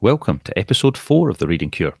Welcome to episode 4 of The Reading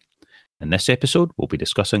Cure. In this episode, we'll be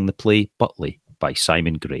discussing the play Butley by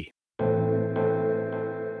Simon Gray.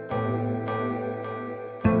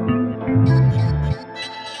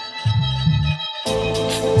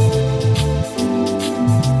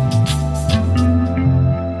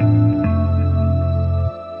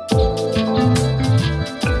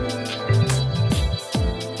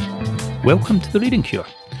 Welcome to The Reading Cure,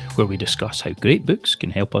 where we discuss how great books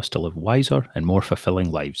can help us to live wiser and more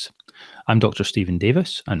fulfilling lives. I'm Dr. Stephen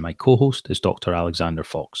Davis, and my co-host is Dr. Alexander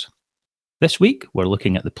Fox. This week, we're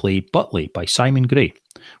looking at the play Butley by Simon Gray,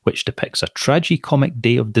 which depicts a tragicomic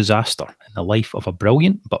day of disaster in the life of a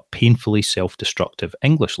brilliant but painfully self-destructive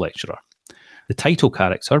English lecturer. The title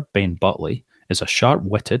character, Ben Butley, is a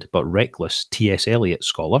sharp-witted but reckless T.S. Eliot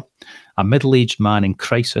scholar, a middle-aged man in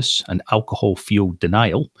crisis and alcohol-fueled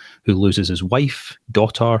denial who loses his wife,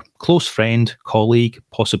 daughter, close friend, colleague,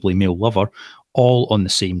 possibly male lover, all on the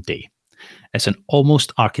same day. It's an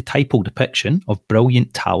almost archetypal depiction of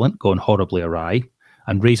brilliant talent gone horribly awry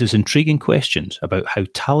and raises intriguing questions about how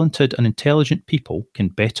talented and intelligent people can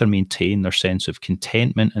better maintain their sense of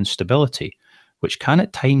contentment and stability, which can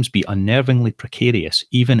at times be unnervingly precarious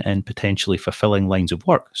even in potentially fulfilling lines of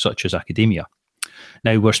work, such as academia.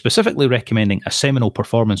 Now, we're specifically recommending a seminal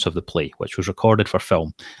performance of the play, which was recorded for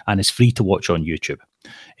film and is free to watch on YouTube.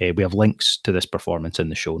 We have links to this performance in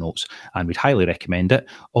the show notes, and we'd highly recommend it,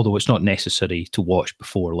 although it's not necessary to watch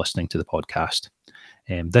before listening to the podcast.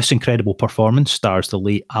 This incredible performance stars the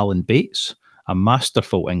late Alan Bates, a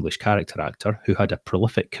masterful English character actor who had a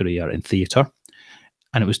prolific career in theatre,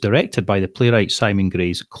 and it was directed by the playwright Simon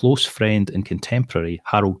Gray's close friend and contemporary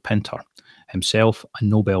Harold Pinter, himself a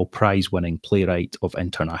Nobel Prize-winning playwright of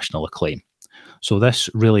international acclaim. So this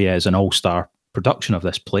really is an all-star production of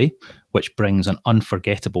this play, which brings an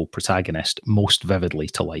unforgettable protagonist most vividly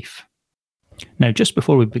to life. Now, just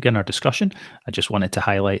before we begin our discussion, I just wanted to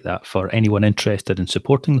highlight that for anyone interested in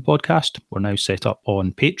supporting the podcast, we're now set up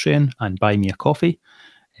on Patreon and Buy Me a Coffee.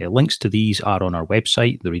 Links to these are on our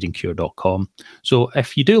website, thereadingcure.com. So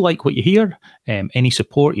if you do like what you hear, any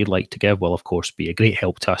support you'd like to give will, of course, be a great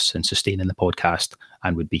help to us in sustaining the podcast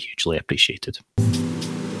and would be hugely appreciated.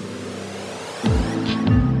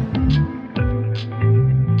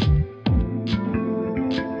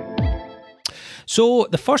 So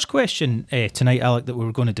the first question tonight, Alec, that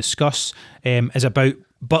we're going to discuss is about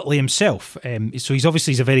Butley himself. So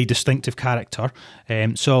he's a very distinctive character.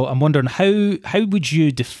 So I'm wondering, how would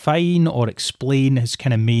you define or explain his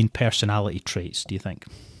kind of main personality traits, do you think?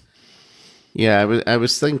 Yeah, I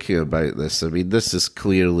was thinking about this. I mean, this is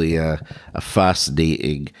clearly a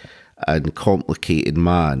fascinating and complicated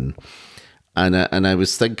man. And I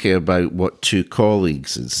was thinking about what two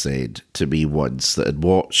colleagues had said to me once that had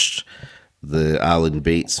watched the Alan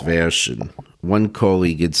Bates version. One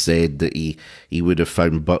colleague had said that he would have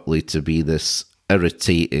found Butley to be this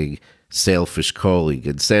irritating, selfish colleague,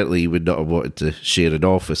 and certainly he would not have wanted to share an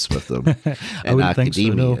office with them in academia. Think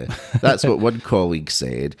so, no. That's what one colleague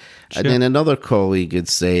said. Sure. And then another colleague had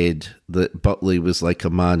said that Butley was like a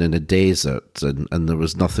man in a desert and there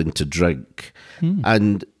was nothing to drink.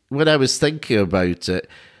 And when I was thinking about it,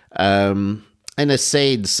 in a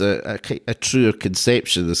sense, a truer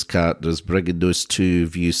conception of this character is bringing those two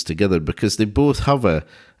views together because they both have a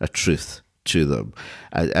truth to them.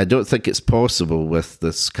 I don't think it's possible with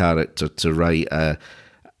this character to write a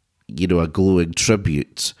glowing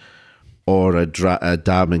tribute or a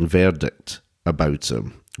damning verdict about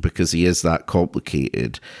him because he is that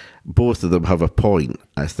complicated. Both of them have a point,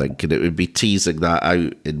 I think, and it would be teasing that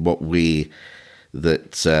out in what way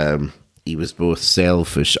that he was both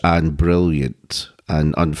selfish and brilliant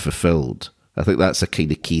and unfulfilled. I think that's a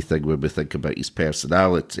kind of key thing when we think about his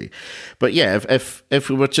personality. But yeah, if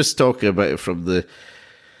we were just talking about it from the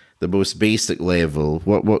most basic level,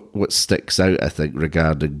 what sticks out, I think,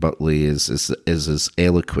 regarding Butley is his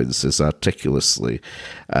eloquence, his articulacy.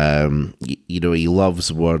 He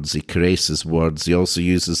loves words, he caresses words, he also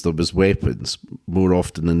uses them as weapons more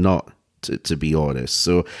often than not, to be honest.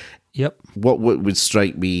 So, yep. What would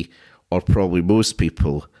strike me, or probably most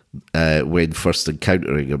people, when first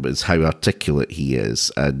encountering him, is how articulate he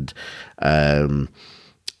is, and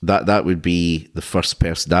that would be the first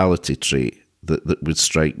personality trait that would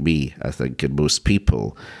strike me, I think, in most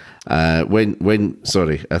people.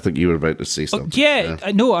 Sorry, I think you were about to say something.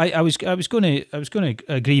 No, I was going to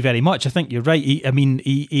agree very much. I think you're right.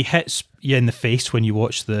 He hits you in the face when you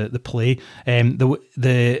watch the play. Where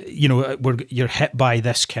you're hit by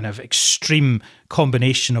this kind of extreme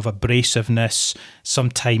combination of abrasiveness,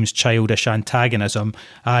 sometimes childish antagonism,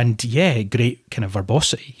 and great kind of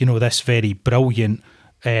verbosity. This very brilliant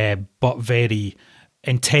but very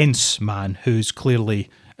intense man who's clearly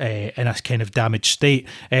in a kind of damaged state.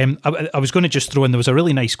 I was going to just throw in, there was a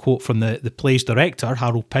really nice quote from the play's director,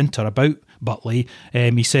 Harold Pinter, about Butley.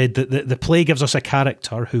 He said that the play gives us a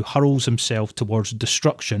character who hurls himself towards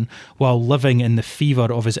destruction while living in the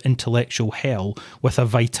fever of his intellectual hell with a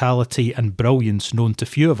vitality and brilliance known to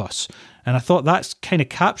few of us. And I thought that kind of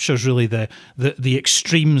captures really the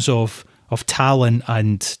extremes of talent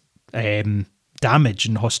and damage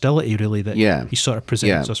and hostility, really, that he sort of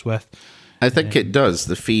presents us with. I think it does.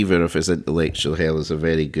 The fever of his intellectual hell is a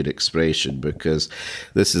very good expression, because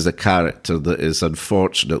this is a character that is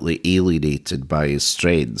unfortunately alienated by his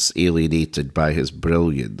strengths, alienated by his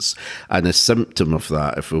brilliance. And a symptom of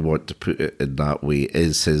that, if we want to put it in that way,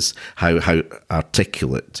 is his how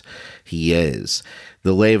articulate he is.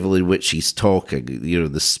 The level in which he's talking,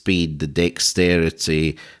 the speed, the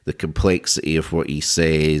dexterity, the complexity of what he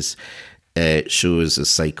says, shows, as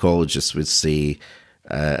psychologists would say,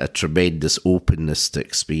 a tremendous openness to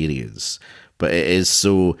experience. But it is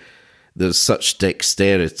so, there's such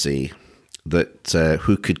dexterity that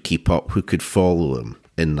who could keep up, who could follow him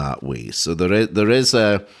in that way? So there is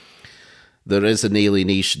an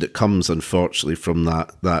alienation that comes, unfortunately, from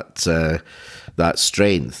that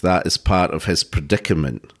strength. That is part of his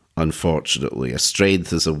predicament, unfortunately. A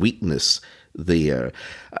strength is a weakness there.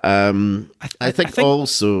 I think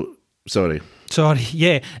also... Sorry,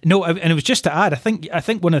 yeah. No, and it was just to add, I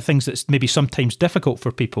think one of the things that's maybe sometimes difficult for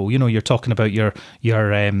people, you're talking about your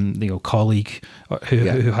colleague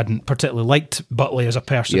who hadn't particularly liked Butley as a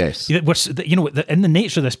person. Yes. In the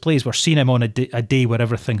nature of this play is we're seeing him on a day where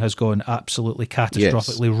everything has gone absolutely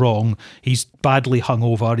catastrophically wrong. He's badly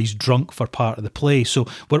hungover. He's drunk for part of the play. So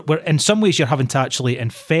we're in some ways you're having to actually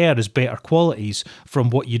infer his better qualities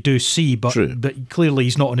from what you do see. But clearly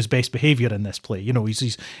he's not on his best behaviour in this play.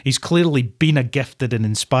 He's clearly been a gifted and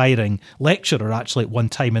inspiring lecturer actually at one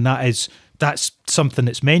time, and that's something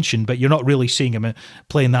that's mentioned, but you're not really seeing him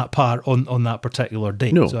playing that part on that particular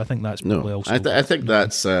day. So I think that's probably also... I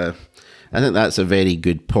think that's a very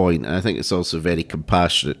good point, and I think it's also very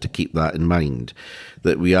compassionate to keep that in mind,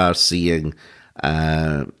 that we are seeing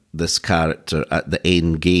this character at the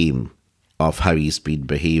end game of how he's been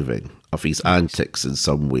behaving, of his antics in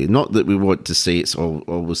some way. Not that we want to say it's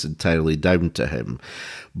almost entirely down to him,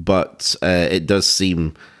 but it does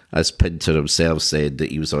seem, as Pinter himself said,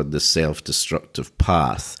 that he was on this self-destructive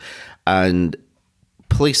path. And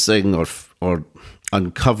placing or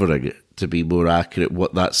uncovering it, to be more accurate,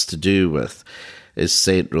 what that's to do with is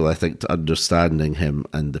central, I think, to understanding him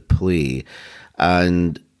and the play.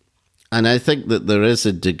 And I think that there is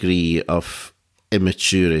a degree of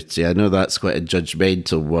immaturity. I know that's quite a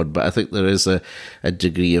judgmental word, but I think there is a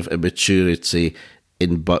degree of immaturity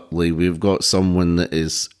in Butley. We've got someone that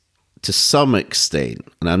is, to some extent,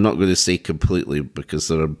 and I'm not going to say completely because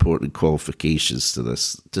there are important qualifications to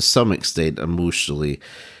this, to some extent emotionally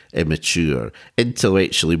immature,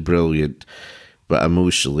 intellectually brilliant, but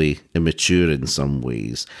emotionally immature in some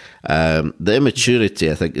ways. The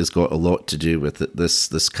immaturity, I think, has got a lot to do with it.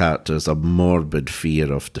 This character has a morbid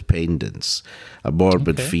fear of dependence, a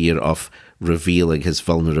morbid fear of revealing his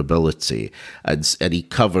vulnerability, and he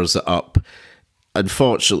covers it up.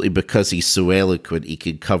 Unfortunately, because he's so eloquent, he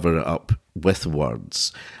can cover it up with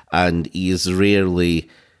words, and he is rarely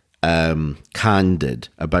candid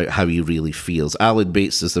about how he really feels. Alan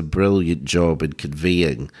Bates does a brilliant job in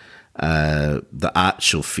conveying the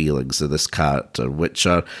actual feelings of this character, which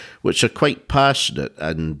are quite passionate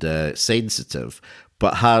and sensitive,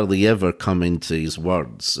 but hardly ever come into his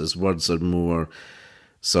words. His words are more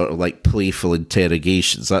sort of like playful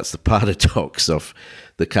interrogations. That's the paradox of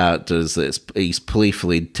the character, is that he's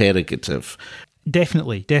playfully interrogative.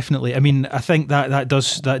 Definitely. I mean, I think that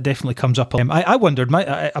definitely comes up. I wondered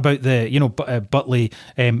about the Butley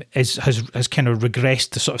has kind of regressed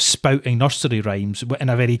to sort of spouting nursery rhymes in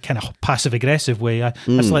a very kind of passive aggressive way. I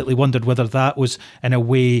slightly wondered whether that was in a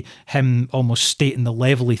way him almost stating the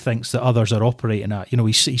level he thinks that others are operating at.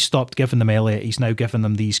 He stopped giving them Eliot. He's now giving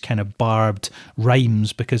them these kind of barbed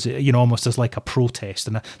rhymes because almost as like a protest,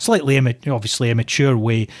 in a slightly obviously immature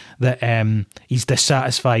way, that he's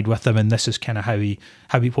dissatisfied with them, and this is kind of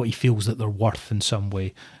what he feels that they're worth in some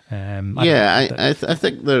way. I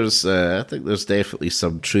think there's definitely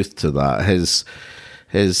some truth to that.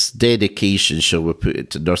 His dedication, shall we put it,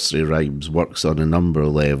 to nursery rhymes works on a number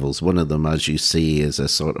of levels. One of them, as you say, is a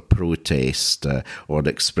sort of protest or an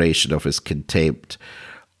expression of his contempt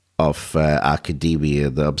of academia,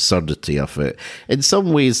 the absurdity of it. In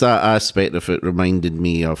some ways, that aspect of it reminded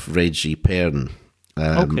me of Reggie Perrin.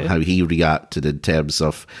 How he reacted in terms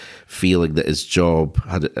of feeling that his job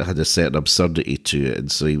had a certain absurdity to it,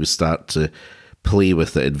 and so he would start to play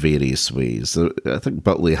with it in various ways. I think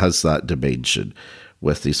Butley has that dimension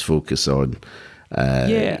with his focus on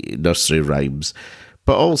nursery rhymes,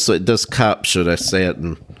 but also it does capture a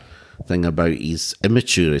certain thing about his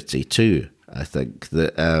immaturity too. I think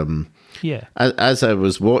that as I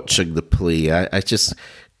was watching the play, I just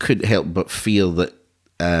couldn't help but feel that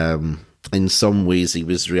in some ways he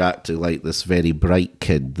was reacting like this very bright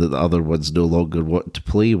kid that the other ones no longer want to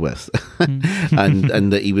play with,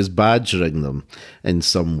 and that he was badgering them in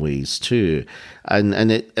some ways too, and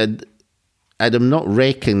I'm not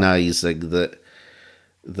recognising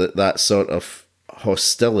that sort of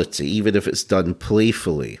hostility, even if it's done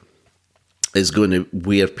playfully, is going to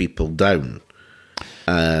wear people down.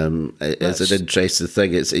 It's an interesting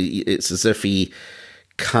thing. It's as if he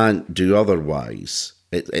can't do otherwise.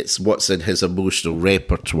 It's what's in his emotional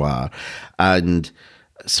repertoire. And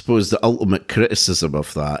I suppose the ultimate criticism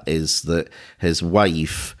of that is that his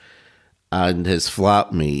wife and his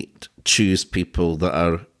flatmate choose people that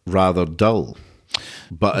are rather dull,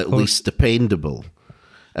 but at least dependable,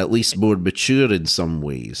 at least more mature in some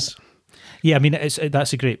ways. Yeah, I mean,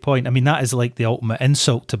 that's a great point. I mean, that is like the ultimate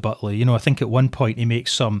insult to Butley. You know, I think at one point he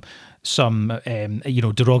makes some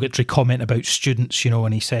derogatory comment about students,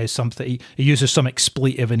 and he says something, he uses some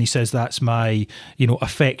expletive, and he says that's my,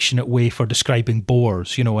 affectionate way for describing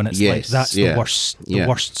bores, and it's like that's the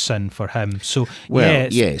worst sin for him. So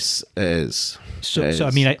yes, it is. So I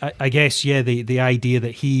mean, I guess the idea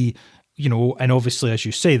that he, and obviously, as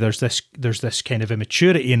you say, there's this kind of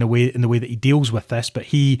immaturity in the way that he deals with this, but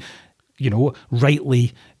he,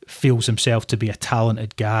 rightly feels himself to be a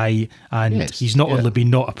talented guy, and he's not only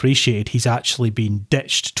been not appreciated, he's actually been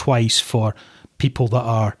ditched twice for people that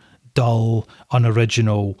are dull,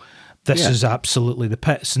 unoriginal. This is absolutely the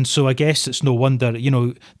pits. And so I guess it's no wonder,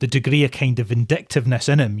 the degree of kind of vindictiveness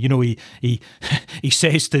in him. He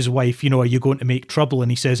says to his wife, are you going to make trouble?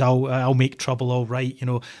 And he says, I'll make trouble, all right.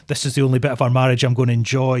 This is the only bit of our marriage I'm going to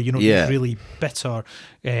enjoy. These really bitter,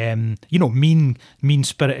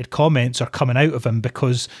 mean-spirited comments are coming out of him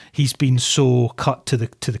because he's been so cut to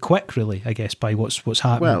the quick, really, I guess, by what's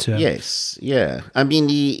happening to him. Yes, yeah. I mean,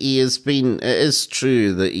 he has been, it is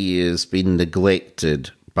true that he has been neglected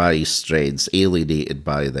by his friends, alienated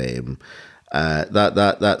by them.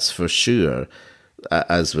 That's for sure,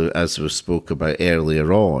 as we spoke about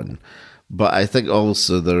earlier on. But I think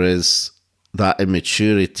also there is that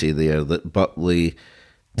immaturity there that Butley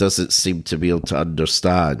doesn't seem to be able to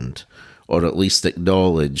understand, or at least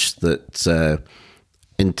acknowledge that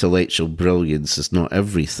intellectual brilliance is not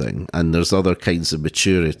everything, and there's other kinds of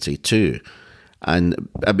maturity too. And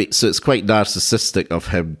I mean, so it's quite narcissistic of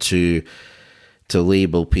him to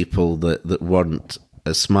label people that weren't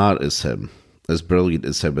as smart as him, as brilliant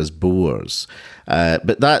as him, as bores.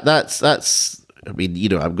 But that's I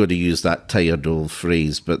mean, I'm going to use that tired old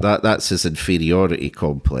phrase, but that's his inferiority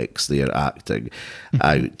complex there acting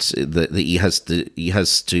out, that he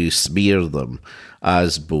has to smear them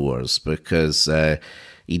as bores because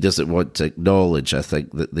he doesn't want to acknowledge, I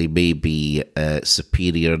think, that they may be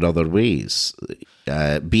superior in other ways.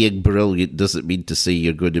 Being brilliant doesn't mean to say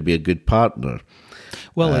you're going to be a good partner.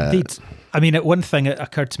 Well, indeed. I mean, one thing that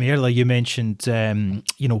occurred to me earlier, you mentioned,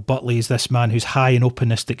 Butley is this man who's high in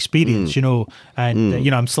openist experience, and,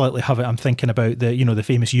 I'm thinking about the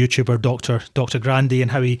famous YouTuber, Dr. Grandy,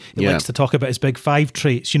 and how he likes to talk about his big five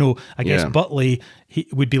traits. I guess Butley, he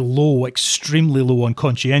would be extremely low on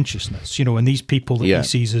conscientiousness, and these people that he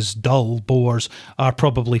sees as dull bores are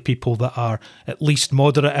probably people that are at least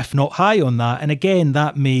moderate, if not high on that. And again,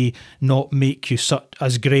 that may not make you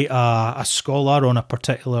as great a scholar on a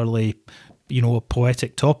particularly a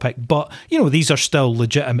poetic topic, but these are still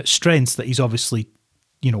legitimate strengths that he's obviously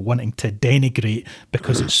wanting to denigrate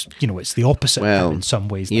because it's the opposite in some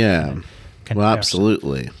ways.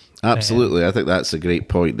 Absolutely. I think that's a great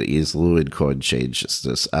point, that he is low in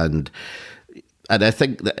conscientiousness, and I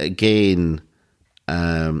think that again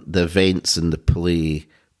the events in the play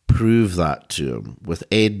prove that to him, with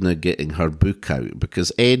Edna getting her book out,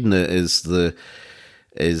 because Edna is the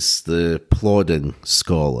plodding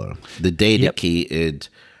scholar, the dedicated,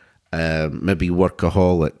 maybe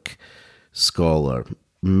workaholic scholar,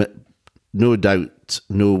 no doubt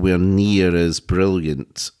nowhere near as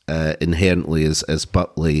brilliant inherently as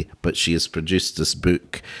Butley, but she has produced this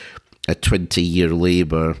book, a 20-year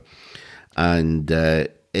labour, and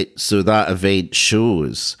so that event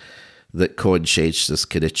shows that conscientiousness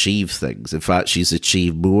can achieve things. In fact, she's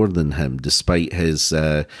achieved more than him, despite his,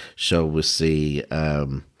 shall we say,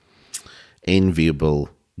 enviable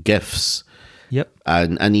gifts. Yep.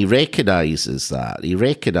 And he recognises that.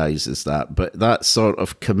 But that sort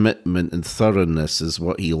of commitment and thoroughness is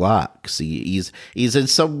what he lacks. He's in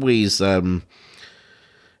some ways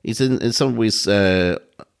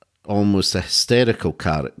almost a hysterical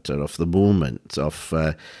character of the moment, of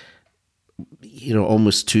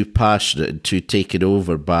almost too passionate and too taken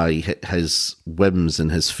over by his whims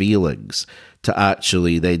and his feelings to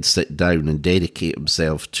actually then sit down and dedicate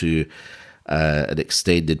himself to an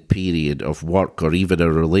extended period of work or even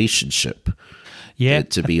a relationship. Yeah,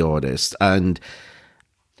 to be honest, and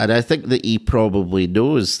I think that he probably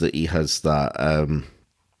knows that he has that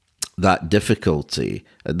difficulty,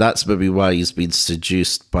 and that's maybe why he's been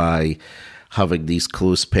seduced by having these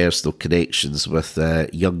close personal connections with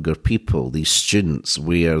younger people, these students,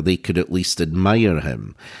 where they could at least admire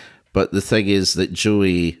him. But the thing is that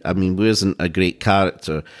Joey, wasn't a great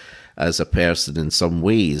character as a person in some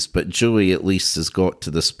ways, but Joey at least has got to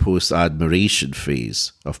this post-admiration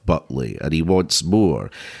phase of Butley, and he wants more.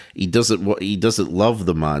 He doesn't love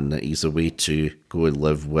the man that he's away to go and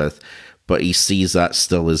live with, but he sees that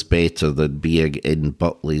still as better than being in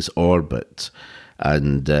Butley's orbit.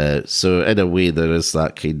 And so in a way there is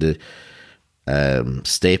that kind of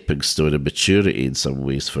stepping stone of maturity in some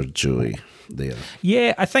ways for Joey there.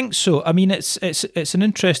 Yeah, I think so. I mean, it's an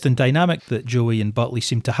interesting dynamic that Joey and Butley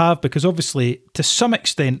seem to have, because obviously to some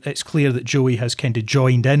extent it's clear that Joey has kind of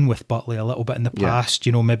joined in with Butley a little bit in the past,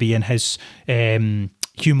 maybe in his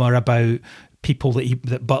humour about people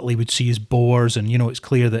that Butley would see as bores, and it's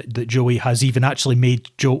clear that Joey has even actually made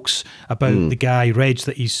jokes about the guy Reg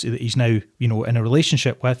that he's now in a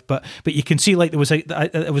relationship with. But you can see, like, there was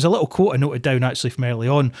a little quote I noted down actually from early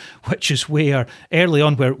on, which is where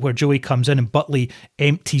Joey comes in and Butley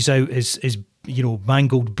empties out his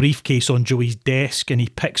mangled briefcase on Joey's desk, and he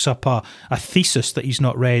picks up a thesis that he's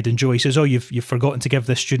not read, and Joey says, "Oh, you've forgotten to give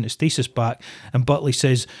this student his thesis back." And Butley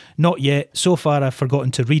says, "Not yet. So far I've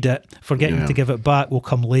forgotten to read it. Forgetting to give it back will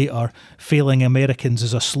come later. Failing Americans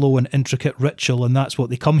is a slow and intricate ritual, and that's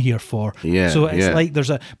what they come here for." So it's like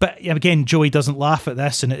but again, Joey doesn't laugh at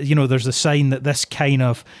this, and there's a sign that this kind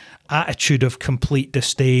of attitude of complete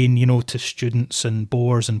disdain, to students and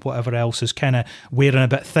bores and whatever else is kind of wearing a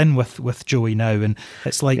bit thin with Joey now, and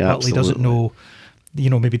it's like Butley doesn't know,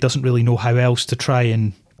 maybe doesn't really know how else to try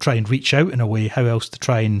and reach out in a way, how else to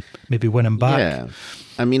try and maybe win him back. Yeah,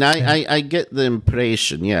 I get the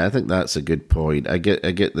impression. Yeah, I think that's a good point. I get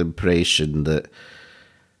the impression that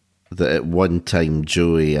at one time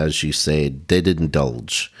Joey, as you said, did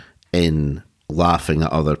indulge in laughing at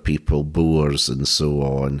other people, bores and so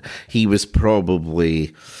on. He was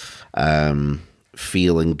probably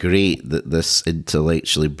feeling great that this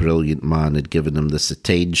intellectually brilliant man had given him this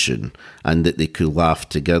attention and that they could laugh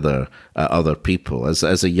together at other people.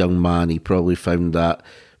 As a young man, he probably found that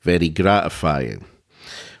very gratifying.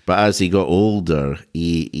 But as he got older,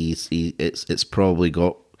 it's probably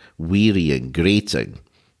got wearying, grating.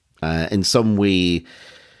 In some way,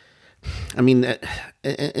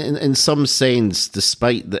 in some sense,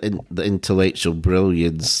 despite the intellectual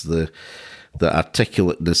brilliance, the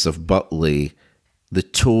articulateness of Butley, the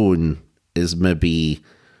tone is maybe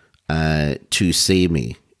too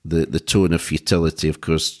samey. The tone of futility, of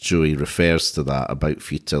course, Joey refers to that, about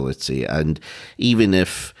futility. And even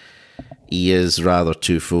if he is rather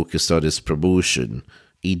too focused on his promotion,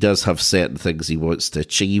 he does have certain things he wants to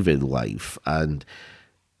achieve in life. And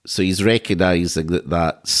so he's recognising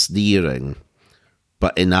that sneering,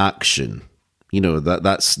 but in action,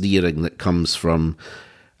 that sneering that comes from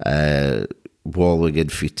wallowing in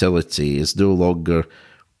futility is no longer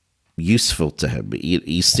useful to him.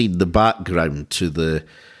 He's seen the background to the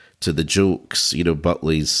jokes,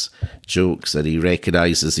 Butley's jokes, and he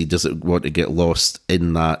recognises he doesn't want to get lost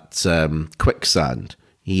in that quicksand.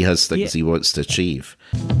 He has things he wants to achieve.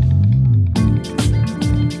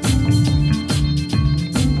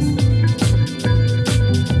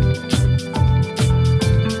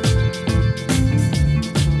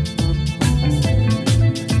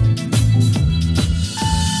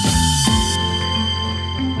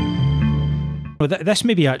 This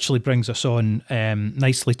maybe actually brings us on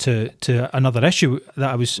nicely to another issue that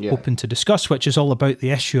I was hoping to discuss, which is all about the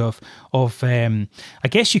issue of I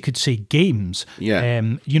guess you could say games.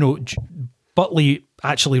 Butley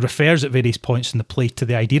actually refers at various points in the play to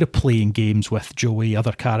the idea of playing games with Joey,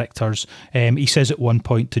 other characters. He says at one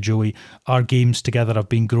point to Joey, "Our games together have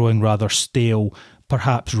been growing rather stale.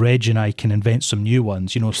 Perhaps Reg and I can invent some new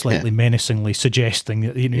ones," slightly menacingly suggesting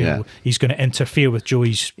that he's going to interfere with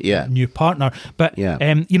Joey's new partner. But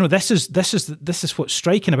this is what's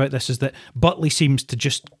striking about this, is that Butley seems to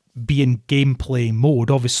just be in gameplay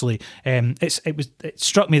mode. Obviously, it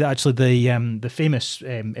struck me that actually the famous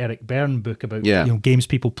Eric Berne book about games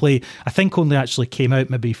people play, I think only actually came out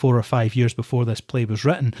maybe 4 or 5 years before this play was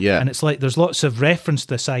written. And it's like there's lots of reference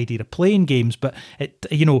to this idea of playing games, but it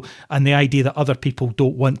and the idea that other people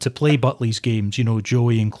don't want to play Butley's games,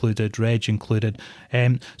 Joey included, Reg included.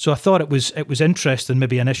 So I thought it was interesting,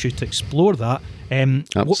 maybe an issue to explore that.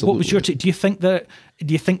 What was your take? Do you think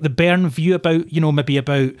the Berne view about maybe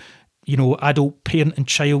about adult parent and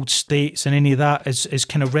child states and any of that is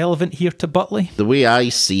kind of relevant here to Butley? The way I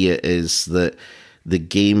see it is that the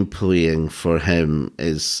game playing for him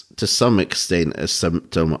is to some extent a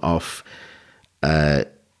symptom of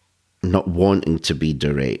not wanting to be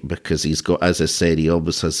direct, because he's got, as I said, he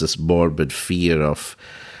always has this morbid fear of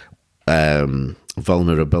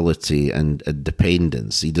vulnerability and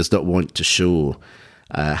dependence. He does not want to show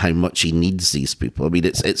how much he needs these people. I mean,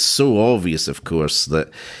 it's so obvious, of course, that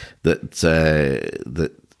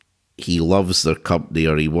he loves their company,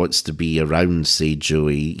 or he wants to be around, say,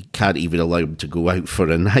 Joey. He can't even allow him to go out for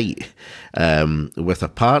a night with a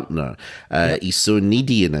partner. He's so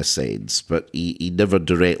needy in a sense, but he never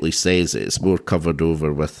directly says it. It's more covered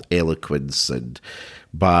over with eloquence and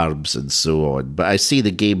barbs and so on. But I see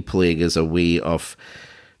the game playing as a way of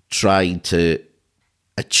trying to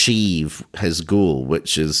achieve his goal,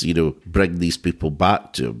 which is, bring these people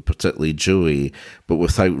back to him, particularly Joey, but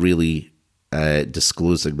without really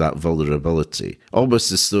disclosing that vulnerability.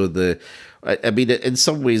 Almost as though in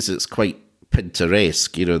some ways it's quite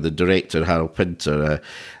Pinteresque. The director, Harold Pinter,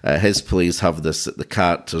 his plays have this, that the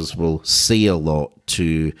characters will say a lot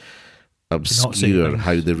to obscure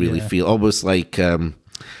how they really feel. Almost like an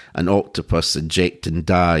octopus injecting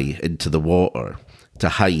dye into the water to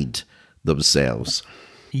hide themselves.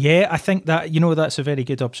 Yeah, I think that, that's a very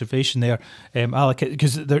good observation there, Alec,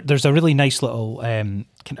 because there's a really nice little,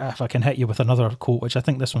 if I can hit you with another quote, which I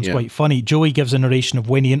think this one's quite funny. Joey gives a narration of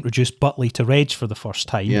when he introduced Butley to Reg for the first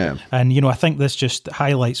time. Yeah. And, I think this just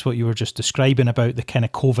highlights what you were just describing about the kind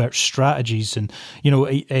of covert strategies. And,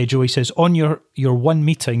 Joey says, on your one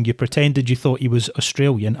meeting, you pretended you thought he was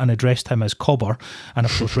Australian and addressed him as Cobber. And,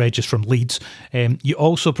 of course, Reg is from Leeds. You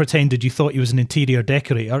also pretended you thought he was an interior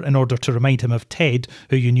decorator in order to remind him of Ted,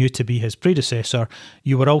 who you knew to be his predecessor.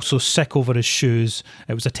 You were also sick over his shoes.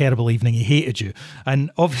 It was a terrible evening. He hated you.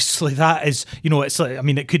 And obviously that is, it's like,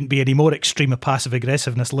 it couldn't be any more extreme of passive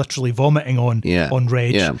aggressiveness, literally vomiting on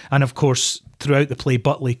Reg. Yeah. And of course, throughout the play,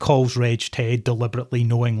 Butley calls Reg Ted deliberately,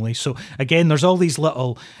 knowingly. So again, there's all these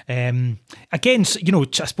little, I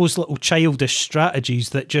suppose little childish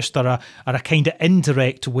strategies that just are a kind of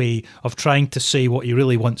indirect way of trying to say what he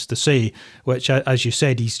really wants to say, which, as you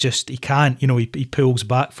said, he can't, he pulls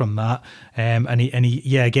back from that. And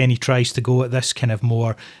he tries to go at this kind of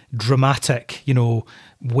more dramatic,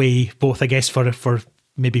 way, both, I guess, for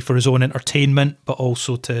maybe for his own entertainment, but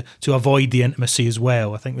also to avoid the intimacy as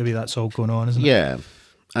well. I think maybe that's all going on, isn't it? Yeah.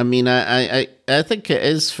 I think it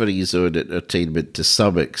is for his own entertainment to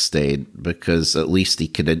some extent, because at least he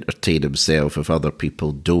can entertain himself if other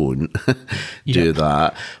people don't do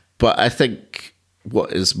that. But I think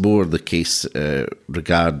what is more the case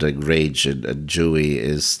regarding Reg and Joey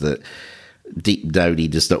is that deep down he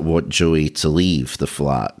does not want Joey to leave the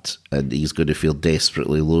flat, and he's going to feel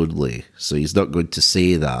desperately lonely. So he's not going to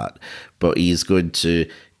say that, but he's going to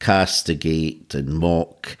castigate and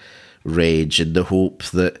mock Reg in the hope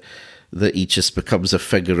that he just becomes a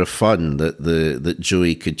figure of fun, that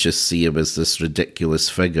Joey could just see him as this ridiculous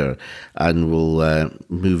figure and will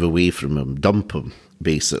move away from him, dump him.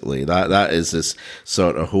 Basically, that is his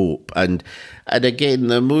sort of hope, and again,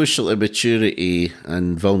 the emotional immaturity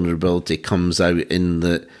and vulnerability comes out in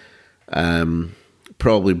that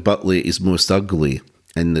probably Butley is most ugly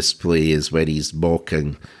in this play is when he's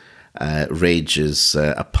mocking Reg's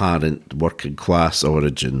apparent working class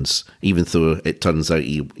origins, even though it turns out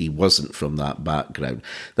he wasn't from that background.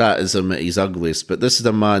 That is him at his ugliest. But this is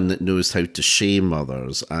a man that knows how to shame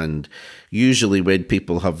others, and usually when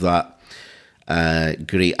people have that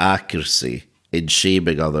great accuracy in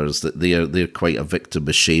shaming others, that they're quite a victim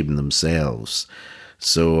of shame themselves.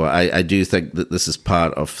 So I do think that this is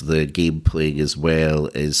part of the game playing as well,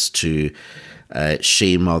 is to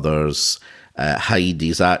shame others, hide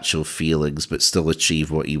his actual feelings, but still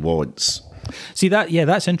achieve what he wants. See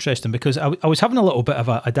that's interesting, because I was having a little bit of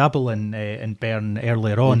a dabble in Byrne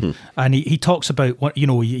earlier on, and he talks about what,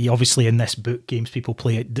 he obviously in this book, Games People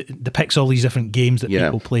Play, it depicts all these different games that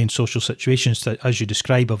people play in social situations to, as you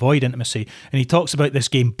describe, avoid intimacy. And he talks about this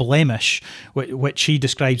game Blemish, which he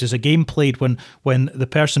describes as a game played when the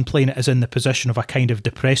person playing it is in the position of a kind of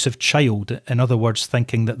depressive child, in other words,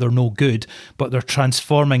 thinking that they're no good, but they're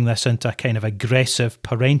transforming this into a kind of aggressive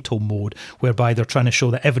parental mode, whereby they're trying to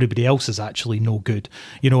show that everybody else is actually no good,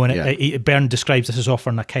 and Byrne describes this as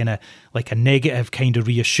offering a kind of like a negative kind of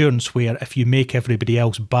reassurance, where if you make everybody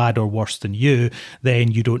else bad or worse than you,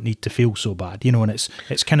 then you don't need to feel so bad, and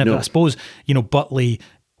it's kind of, I suppose, Butley,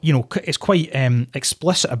 it's quite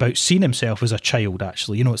explicit about seeing himself as a child,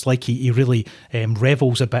 actually. It's like he really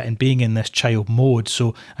revels a bit in being in this child mode.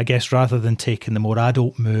 So I guess rather than taking the more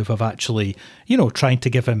adult move of actually, trying to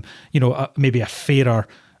give him, maybe a fairer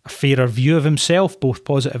view of himself, both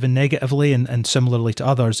positive and negatively, and similarly to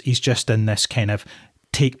others, he's just in this kind of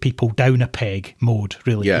take people down a peg mode,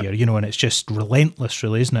 really, here, and it's just relentless,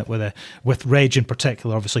 really, isn't it? With Reg in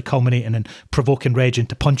particular, obviously culminating and provoking Reg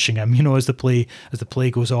into punching him, as the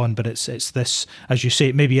play goes on. But it's this, as you say,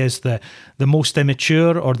 it maybe is the most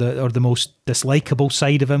immature or the most dislikable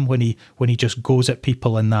side of him when he just goes at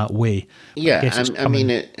people in that way. Yeah,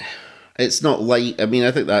 it's not light. I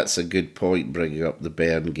think that's a good point, bringing up the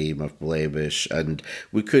Byrne game of Blemish, and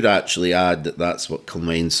we could actually add that that's what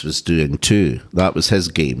Clements was doing too. That was his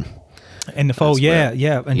game in the fall. Indeed,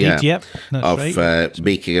 yep. That's right.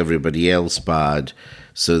 Making everybody else bad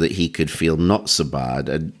so that he could feel not so bad,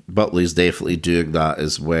 and Butley's definitely doing that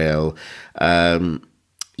as well. The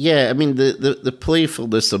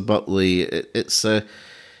playfulness of Butley, it's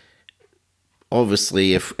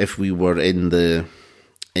obviously if we were in the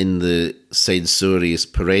censorious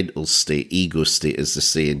parental state, ego state, as they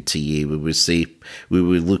say in TA, we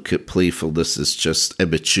would look at playfulness as just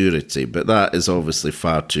immaturity, but that is obviously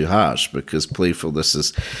far too harsh, because playfulness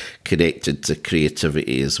is connected to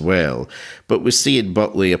creativity as well. But we see in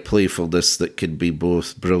Butley a playfulness that can be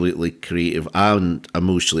both brilliantly creative and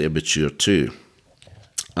emotionally immature too.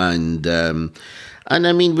 And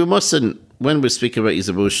we mustn't, when we speak about his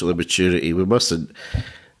emotional immaturity, we mustn't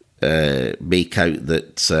make out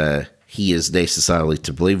that he is necessarily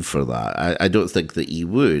to blame for that. I don't think that he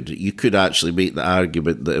would. You could actually make the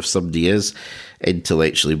argument that if somebody is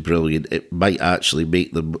intellectually brilliant, it might actually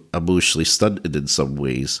make them emotionally stunted in some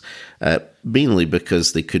ways, mainly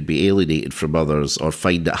because they could be alienated from others or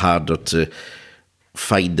find it harder to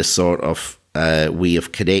find the sort of way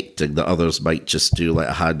of connecting that others might just do like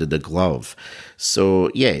a hand in a glove.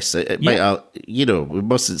 So yes, it might. We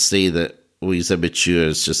mustn't say that he's immature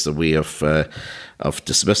is just a way of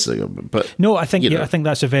dismissing him. But no, I think I think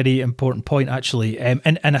that's a very important point, actually, and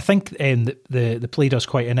I think the play does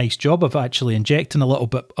quite a nice job of actually injecting a little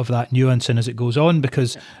bit of that nuance in as it goes on,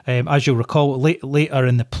 because as you'll recall, later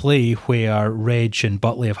in the play, where Reg and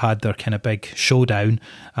Butley have had their kind of big showdown,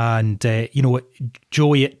 and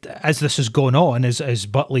Joey, as this has gone on, as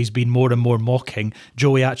Butley's been more and more mocking,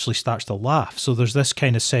 Joey actually starts to laugh. So there's this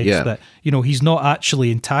kind of sense that he's not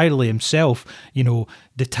actually entirely himself,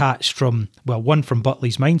 detached from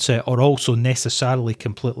Butley's mindset, or also necessarily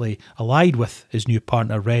completely allied with his new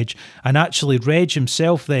partner Reg. And actually Reg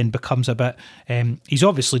himself then becomes a bit, he's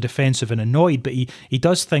obviously defensive and annoyed, but he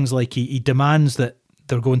does things like he demands that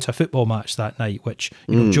they're going to a football match that night, which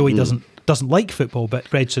Joey doesn't like football, but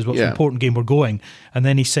Reg says, what's an important game, we're going. And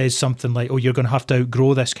then he says something like, oh, you're going to have to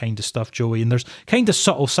outgrow this kind of stuff, Joey. And there's kind of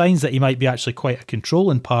subtle signs that he might be actually quite a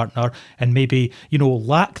controlling partner, and maybe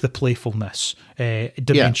lack the playfulness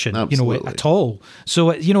dimension at all.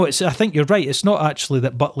 So it's, I think you're right, it's not actually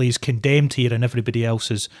that Butley's condemned here and everybody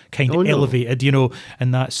else is kind of elevated,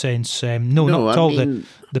 in that sense. Not at all.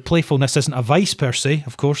 The playfulness isn't a vice per se,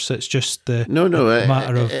 of course. It's just the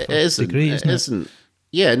matter of degree, isn't it?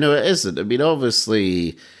 Yeah, no, it isn't.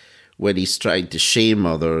 Obviously, when he's trying to shame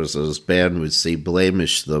others, as Byrne would say,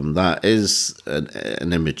 blemish them, that is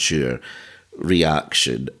an immature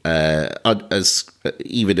reaction. As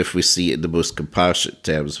even if we see it in the most compassionate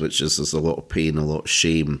terms, which is there's a lot of pain, a lot of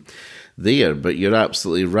shame there. But you're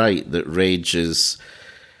absolutely right that Reg's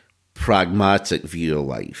pragmatic view of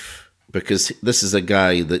life, because this is a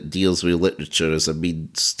guy that deals with literature as a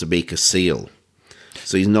means to make a sale.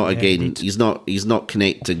 So he's not he's not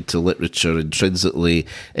connecting to literature intrinsically.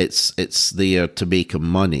 It's there to make him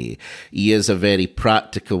money. He is a very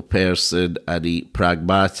practical person, and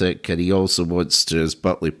pragmatic, and he also wants to, as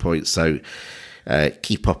Butley points out,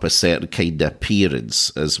 keep up a certain kind of appearance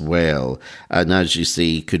as well. And as you say,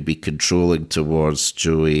 he could be controlling towards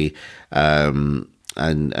Joey.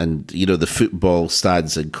 and the football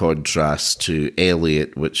stands in contrast to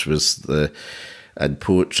Eliot, and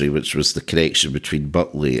poetry, which was the connection between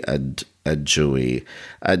Butley and Joey,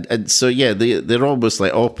 and so yeah, they're almost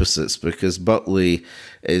like opposites, because Butley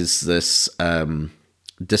is this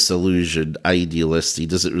disillusioned idealist. He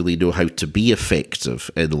doesn't really know how to be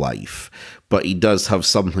effective in life, but he does have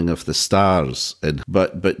something of the stars.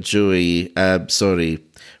 But Joey,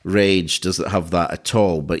 Reg doesn't have that at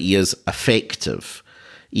all, but he is effective,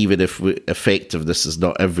 even if effectiveness is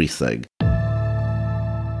not everything.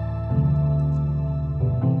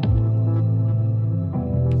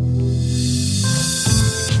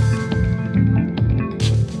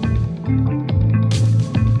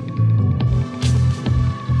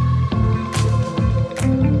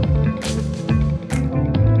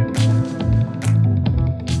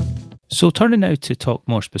 So turning now to talk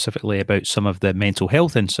more specifically about some of the mental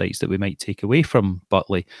health insights that we might take away from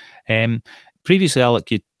Butley. Previously,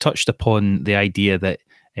 Alec, you touched upon the idea that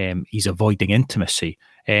he's avoiding intimacy.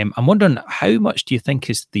 I'm wondering, how much do you think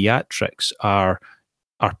his theatrics are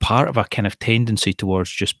part of a kind of tendency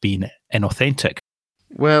towards just being inauthentic?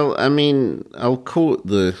 Well, I mean, I'll quote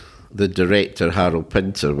the director, Harold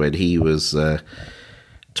Pinter, when he was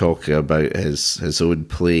talking about his own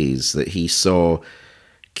plays, that he saw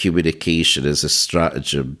communication as a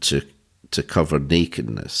stratagem to cover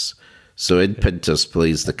nakedness. So in Pinter's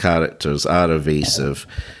plays, the characters are evasive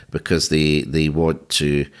because they want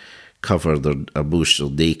to cover their emotional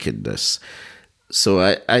nakedness. So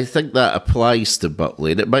I think that applies to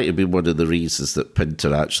Butley, and it might have been one of the reasons that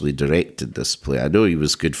Pinter actually directed this play. I know he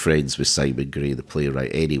was good friends with Simon Gray, the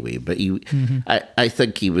playwright, anyway, but I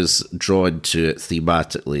think he was drawn to it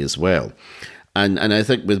thematically as well. And I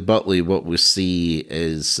think with Butley, what we see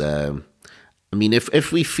is,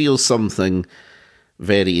 if we feel something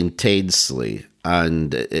very intensely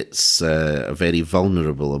and it's a very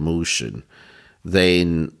vulnerable emotion,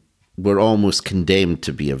 then we're almost condemned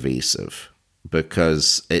to be evasive,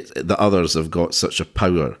 because the others have got such a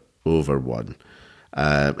power over one.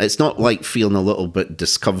 It's not like feeling a little bit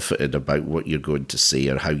discomforted about what you're going to say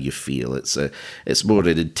or how you feel. It's more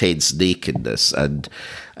an intense nakedness,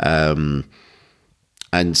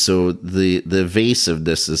 and so the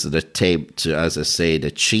evasiveness is an attempt to, as I said,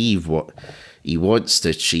 achieve what he wants to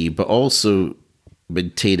achieve, but also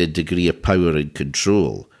maintain a degree of power and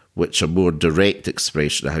control, which a more direct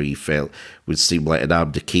expression of how he felt would seem like an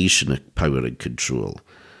abdication of power and control.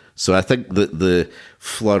 So I think that the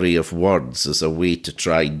flurry of words is a way to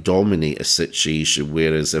try and dominate a situation,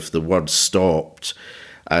 whereas if the words stopped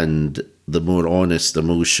and the more honest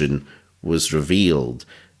emotion was revealed,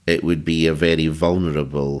 it would be a very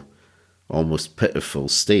vulnerable, almost pitiful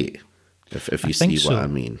state, if you see what I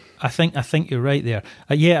mean. I think you're right there.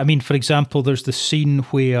 For example, there's the scene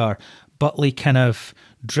where Butley kind of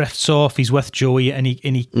drifts off. He's with Joey, and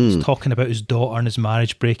he's talking about his daughter and his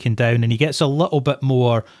marriage breaking down, and he gets a little bit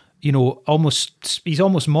more, he's almost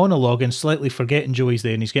monologuing, slightly forgetting Joey's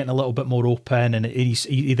there, and he's getting a little bit more open, and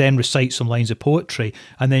he then recites some lines of poetry,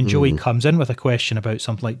 and then Joey comes in with a question about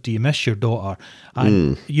something like, do you miss your daughter?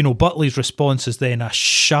 And Butley's response is then a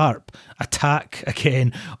sharp attack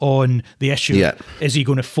again on the issue. Is he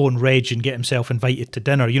going to phone Reg and get himself invited to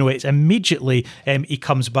dinner? It's immediately he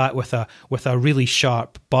comes back with a really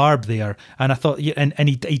sharp barb there, and I thought, and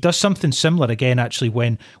he does something similar again actually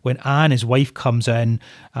when Anne, his wife, comes in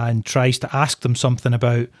and tries to ask them something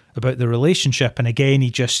about the relationship, and again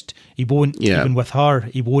he won't, even with her,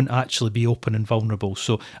 he won't actually be open and vulnerable.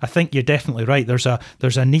 So I think you're definitely right. There's a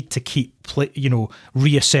need to keep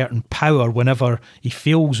reasserting power whenever he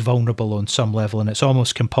feels vulnerable on some level, and it's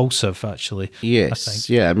almost compulsive actually. Yes, I think.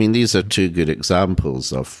 Yeah. These are two good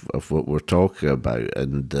examples of what we're talking about,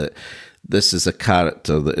 and this is a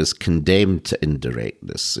character that is condemned to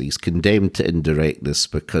indirectness. He's condemned to indirectness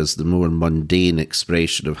because the more mundane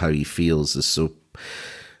expression of how he feels is so.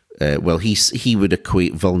 He would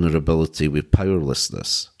equate vulnerability with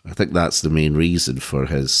powerlessness. I think that's the main reason for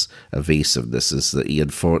his evasiveness, is that he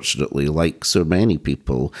unfortunately, like so many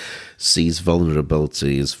people, sees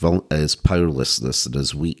vulnerability as powerlessness and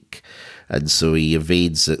as weak. And so he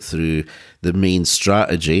evades it through the main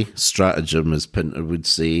stratagem, as Pinter would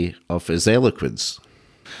say, of his eloquence.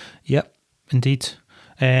 Yep, indeed.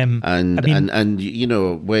 And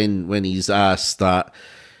when he's asked that,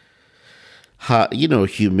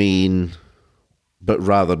 humane but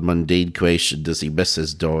rather mundane question, does he miss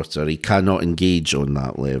his daughter? He cannot engage on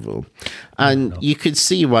that level. And you could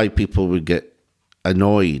see why people would get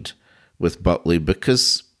annoyed with Butley,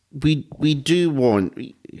 because we do want,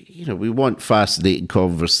 we want fascinating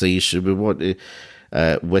conversation. We want to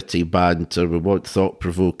witty banter. We want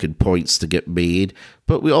thought-provoking points to get made,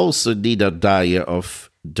 but we also need a diet of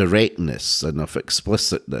directness and of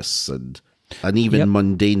explicitness and even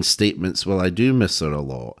mundane statements. Well, I do miss her a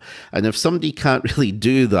lot. And if somebody can't really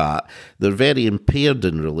do that, they're very impaired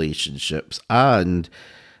in relationships. And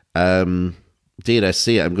dare I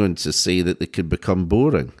say it, I'm going to say that they could become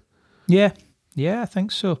boring. Yeah, I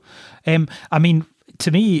think so. I mean,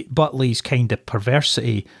 to me, Butley's kind of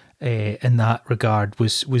perversity in that regard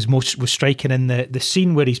was striking in the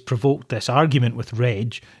scene where he's provoked this argument with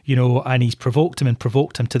Reg, and he's provoked him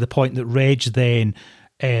to the point that Reg then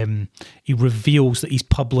he reveals that he's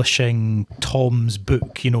publishing Tom's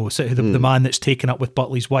book, so the man that's taken up with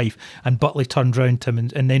Butley's wife, and Butley turned round to him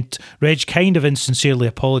and then Reg kind of insincerely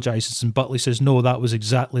apologises, and Butley says, no, that was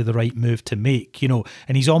exactly the right move to make, and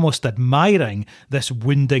he's almost admiring this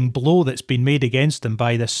wounding blow that's been made against him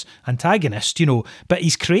by this antagonist, but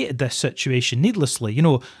he's created this situation needlessly,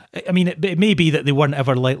 I mean, it may be that they weren't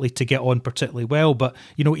ever likely to get on particularly well, but,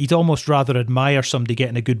 he'd almost rather admire somebody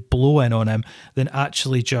getting a good blow in on him than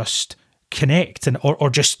actually just connect or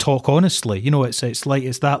just talk honestly. It's like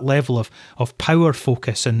it's that level of power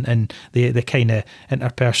focus and the kind of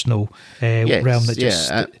interpersonal realm that just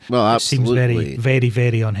seems very, very,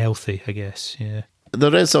 very unhealthy, I guess. Yeah.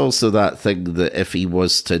 There is also that thing that if he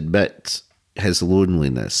was to admit his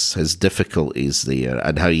loneliness, his difficulties there,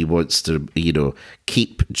 and how he wants to,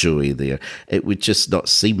 keep Joey there, it would just not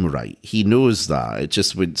seem right. He knows that. It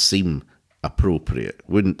just wouldn't seem appropriate,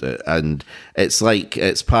 wouldn't it? And it's like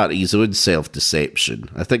it's part of his own self-deception.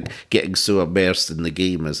 I think getting so immersed in the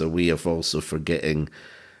game is a way of also forgetting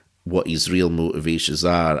what his real motivations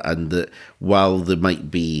are, and that while they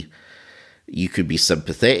might be, you could be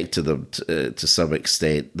sympathetic to them to some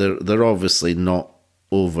extent, they're obviously not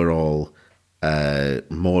overall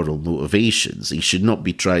moral motivations. He should not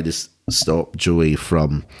be trying to stop Joey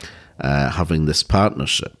from having this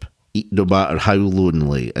partnership, no matter how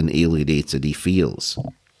lonely and alienated he feels.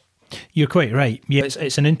 You're quite right. Yeah,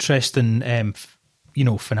 it's an interesting,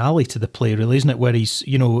 finale to the play, really, isn't it? Where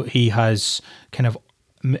he has kind of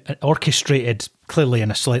orchestrated, clearly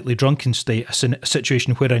in a slightly drunken state, a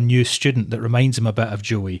situation where a new student that reminds him a bit of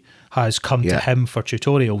Joey has come to him for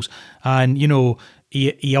tutorials, and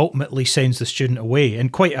he ultimately sends the student away in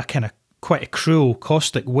quite a cruel,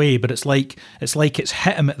 caustic way. But it's like it's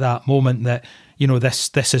hit him at that moment that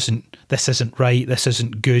this isn't right, this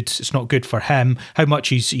isn't good, it's not good for him. How much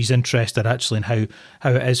he's interested actually in how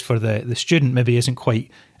it is for the student maybe isn't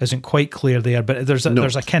quite clear there. But there's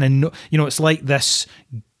a kind of it's like this.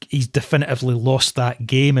 He's definitively lost that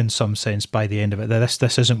game in some sense by the end of it.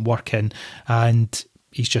 This isn't working, and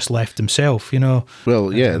he's just left himself,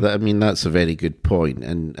 Well, yeah, that's a very good point.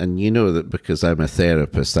 And that because I'm a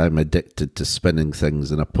therapist, I'm addicted to spinning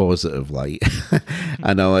things in a positive light.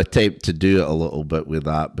 And I'll attempt to do it a little bit with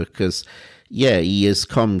that because, he has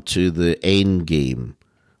come to the end game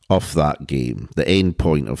of that game, the end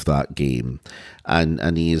point of that game.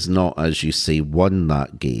 And he has not, as you say, won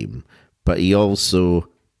that game. But he also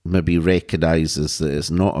maybe recognises that it's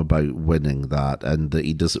not about winning that and that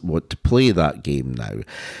he doesn't want to play that game now.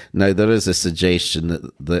 Now, there is a suggestion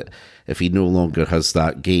that if he no longer has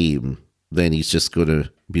that game, then he's just going to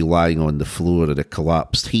be lying on the floor in a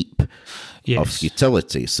collapsed heap of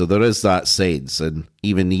futility. So there is that sense, and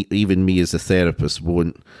even me as a therapist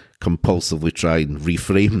won't compulsively try and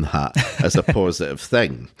reframe that as a positive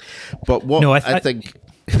thing. But what I think...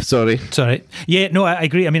 Sorry. Yeah, no, I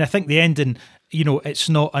agree. I mean, I think the ending... it's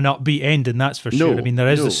not an upbeat ending, that's for sure. I mean, there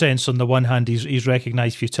is a sense on the one hand he's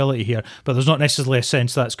recognised futility here, but there's not necessarily a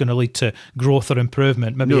sense that's going to lead to growth or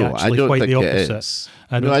improvement. Maybe actually quite the opposite.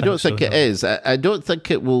 I don't think it is. I don't think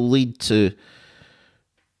it will lead to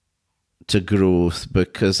growth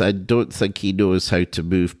because I don't think he knows how to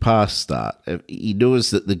move past that. He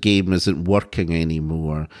knows that the game isn't working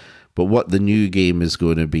anymore, but what the new game is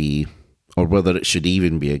going to be, or whether it should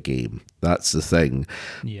even be a game, that's the thing.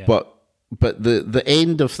 Yeah. But the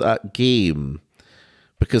end of that game,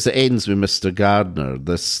 because it ends with Mr. Gardner,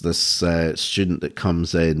 this student that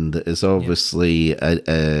comes in that is obviously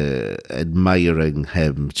admiring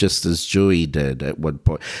him, just as Joey did at one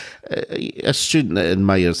point. A student that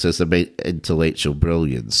admires his intellectual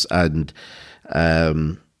brilliance, and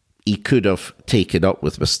he could have taken up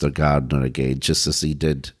with Mr. Gardner again, just as he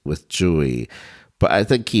did with Joey. But I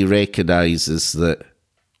think he recognises that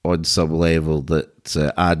on some level that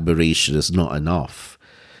admiration is not enough.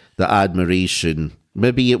 The admiration,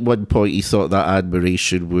 maybe at one point he thought that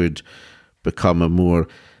admiration would become a more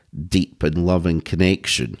deep and loving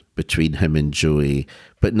connection between him and Joey,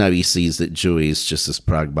 but now he sees that Joey is just as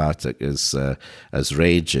pragmatic as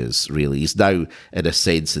Reg is. Really, he's now, in a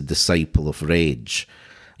sense, a disciple of Reg.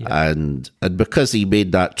 Yeah. And because he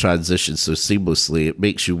made that transition so seamlessly, it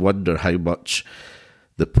makes you wonder how much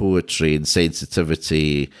the poetry and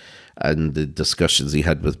sensitivity and the discussions he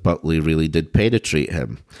had with Butley really did penetrate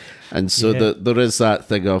him. And so there is that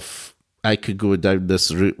thing of, I could go down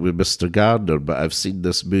this route with Mr. Gardner, but I've seen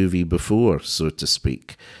this movie before, so to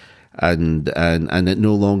speak. And it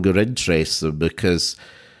no longer interests him, because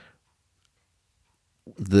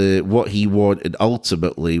what he wanted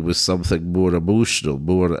ultimately was something more emotional,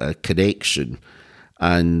 more a connection.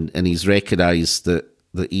 And he's recognised that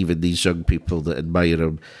even these young people that admire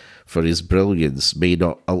him for his brilliance may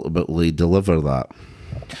not ultimately deliver that.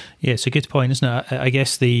 Yeah, it's a good point, isn't it? I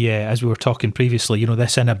guess as we were talking previously,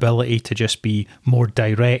 this inability to just be more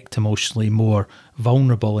direct, emotionally more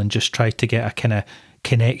vulnerable, and just try to get a kind of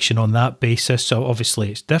connection on that basis. So obviously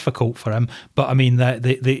it's difficult for him, but I mean that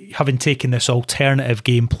they having taken this alternative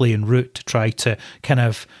gameplay and route to try to kind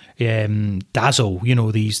of dazzle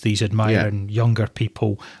these admiring younger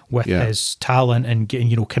people with his talent and getting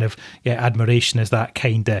kind of admiration as that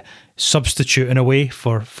kind of substitute in a way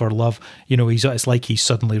for love. It's like he's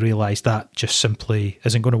suddenly realised that just simply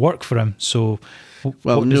isn't going to work for him. So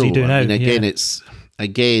what does he do now? It's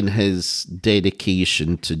his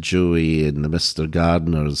dedication to Joey and the Mr.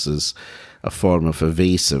 Gardners is a form of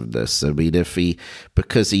evasiveness. I mean,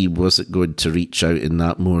 because he wasn't going to reach out in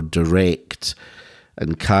that more direct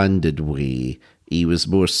and candid way, he was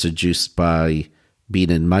more seduced by being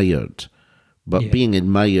admired. But being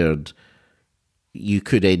admired, you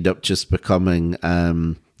could end up just becoming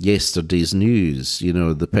yesterday's news.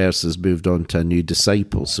 The person's moved on to a new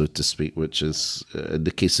disciple, so to speak, which is, in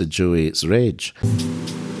the case of Joey, it's Reg.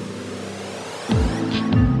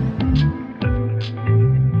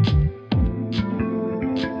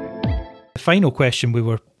 The final question we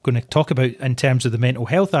were going to talk about in terms of the mental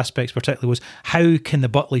health aspects particularly was, how can the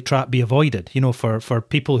Butley trap be avoided? For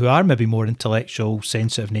people who are maybe more intellectual,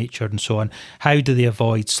 sensitive natured and so on, how do they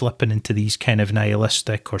avoid slipping into these kind of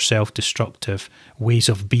nihilistic or self-destructive ways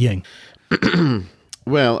of being?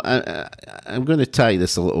 Well, I'm going to tie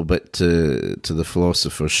this a little bit to the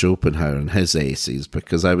philosopher Schopenhauer and his essays,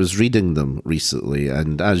 because I was reading them recently,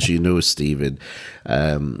 and as you know, Stephen,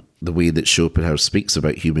 the way that Schopenhauer speaks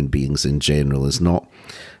about human beings in general is not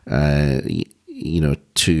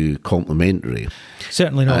too complimentary.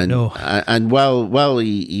 Certainly not, no. And while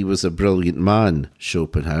he was a brilliant man,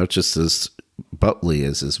 Schopenhauer, just as Butley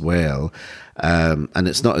is as well, and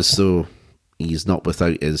it's not as though he's not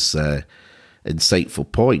without his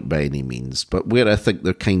insightful point by any means, but where I think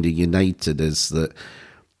they're kind of united is that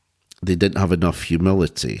they didn't have enough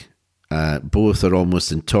humility. Both are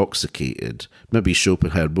almost intoxicated. Maybe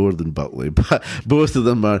Schopenhauer more than Butley, but both of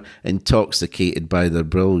them are intoxicated by their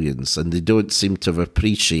brilliance, and they don't seem to have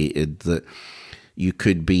appreciated that you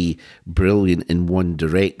could be brilliant in one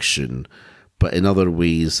direction, but in other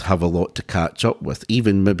ways have a lot to catch up with,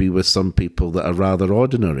 even maybe with some people that are rather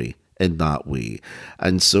ordinary in that way.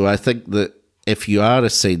 And so I think that if you are a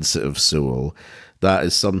sensitive soul, that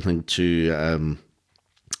is something to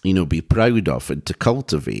be proud of and to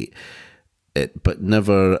cultivate it, but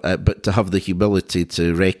never, but to have the humility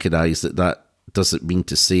to recognise that doesn't mean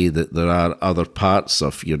to say that there are other parts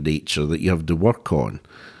of your nature that you have to work on.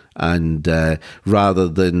 And rather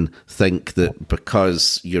than think that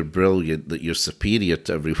because you're brilliant that you're superior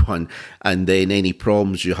to everyone, and then any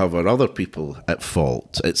problems you have are other people at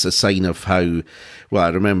fault. It's a sign of how, well, I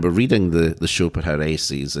remember reading the Schopenhauer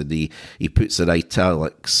essays, and he puts in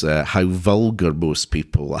italics how vulgar most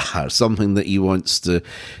people are, something that he wants to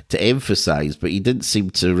emphasise, but he didn't seem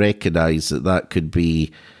to recognise that could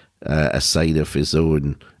be a sign of his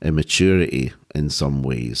own immaturity in some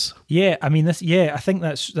ways. Yeah, I mean, I think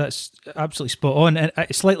that's absolutely spot on. And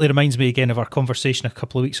it slightly reminds me again of our conversation a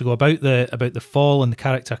couple of weeks ago about the fall and the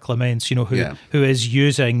character Clemence, who is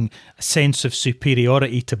using a sense of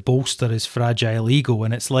superiority to bolster his fragile ego,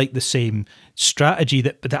 and it's like the same strategy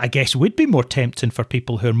that I guess would be more tempting for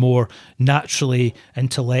people who are more naturally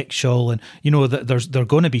intellectual, and that they're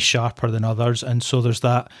going to be sharper than others, and so there's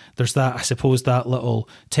that I suppose that little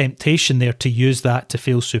temptation there to use that to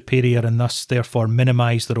feel superior, and thus therefore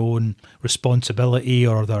minimise their own responsibility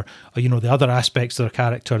or the other aspects of their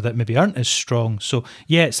character that maybe aren't as strong. So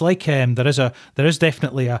yeah, it's like there is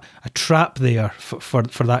definitely a trap there for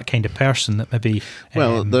that kind of person that maybe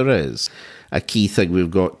there is. A key thing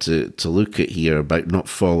we've got to look at here about not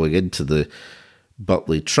falling into the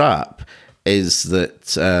Butley trap is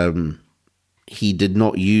that he did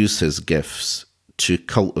not use his gifts to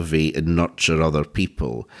cultivate and nurture other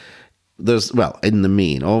people. In the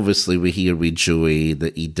main, obviously we hear with Joey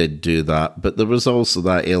that he did do that, but there was also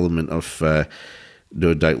that element of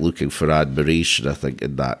no doubt looking for admiration, I think,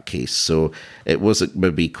 in that case. So it wasn't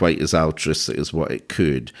maybe quite as altruistic as what it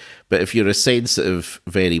could. But if you're a sensitive,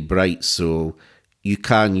 very bright soul, you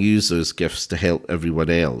can use those gifts to help everyone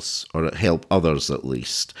else, or help others at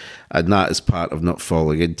least. And that is part of not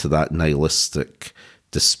falling into that nihilistic,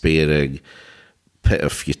 despairing pit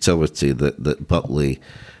of futility that Butley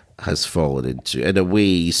has fallen into. In a way,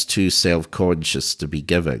 he's too self-conscious to be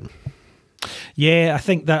giving. Yeah, I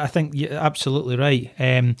think you're absolutely right.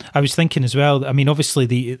 I was thinking as well, I mean, obviously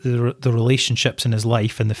the relationships in his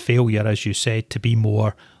life and the failure, as you said, to be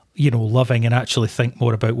more, loving and actually think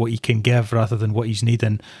more about what he can give rather than what he's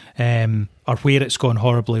needing, or where it's gone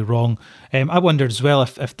horribly wrong. I wondered as well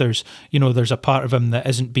if there's, there's a part of him that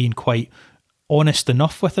isn't being quite honest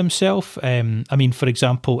enough with himself. I mean, for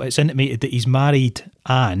example, it's intimated that he's married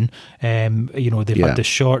Anne. They've had this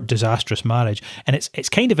short, disastrous marriage, and it's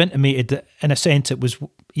kind of intimated that, in a sense, it was,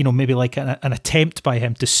 maybe like an attempt by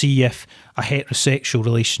him to see if a heterosexual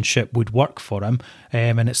relationship would work for him.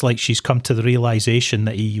 And it's like she's come to the realization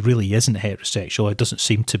that he really isn't heterosexual. It doesn't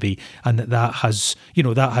seem to be, and that has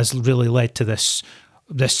really led to this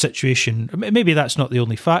situation. Maybe that's not the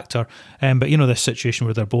only factor, but this situation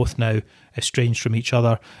where they're both now estranged from each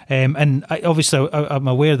other. And I'm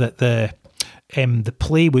aware that the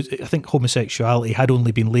play was, I think homosexuality had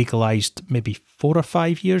only been legalised maybe 4 or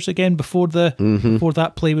 5 years again before before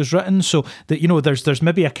that play was written. So that there's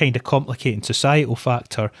maybe a kind of complicating societal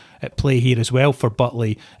factor at play here as well for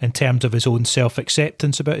Butley in terms of his own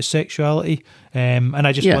self-acceptance about his sexuality. And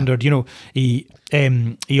I just wondered, he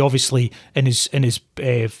obviously in his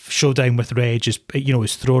showdown with Reg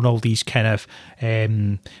has thrown all these kind of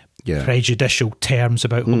prejudicial terms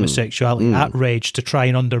about homosexuality at Reg to try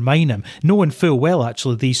and undermine him, knowing full well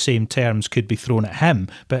actually these same terms could be thrown at him,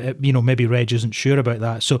 but maybe Reg isn't sure about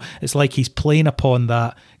that. So it's like he's playing upon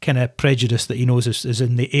that kind of prejudice that he knows is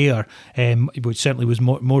in the air, which certainly was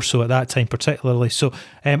more so at that time particularly. So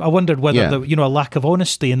I wondered whether a lack of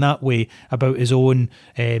honesty in that way about his own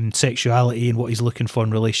sexuality and what he's looking for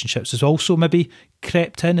in relationships has also maybe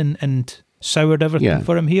crept in and soured everything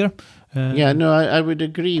for him here. I would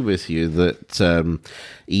agree with you that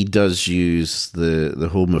he does use the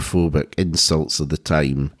homophobic insults of the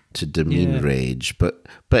time to demean Reg, but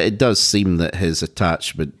it does seem that his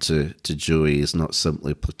attachment to Joey is not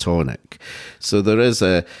simply platonic. So there is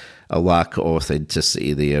a lack of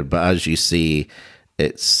authenticity there, but as you say,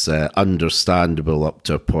 it's understandable up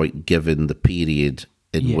to a point given the period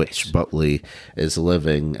in which Butley is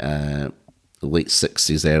living, late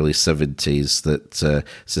 60s, early 70s, that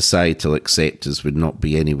societal acceptance would not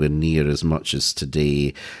be anywhere near as much as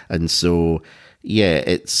today. And so,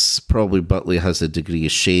 it's probably Butley has a degree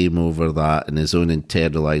of shame over that, and his own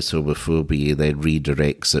internalised homophobia then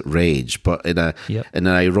redirects at Reg, but in an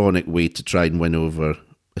ironic way to try and win over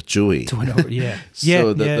Joey.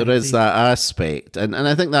 There is that aspect. And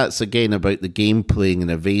I think that's, again, about the game playing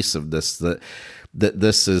and evasiveness, that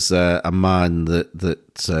this is a man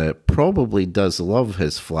that probably does love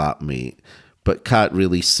his flatmate, but can't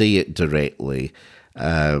really say it directly.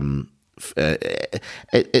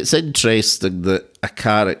 It's interesting that a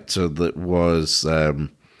character that was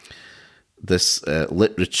this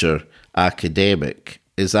literature academic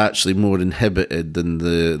is actually more inhibited than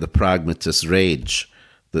the pragmatist Reg,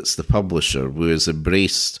 that's the publisher, who has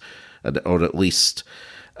embraced, or at least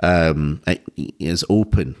is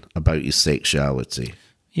open about his sexuality.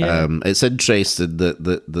 It's interesting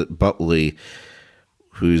that Butley,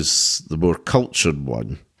 who's the more cultured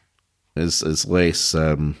one, is less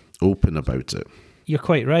open about it. You're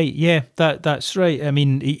quite right. Yeah, that's right. I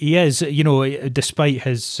mean, he is, despite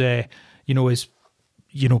his, his,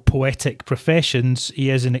 poetic professions, he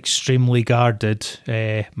is an extremely guarded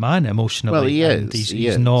man emotionally. Well, he is.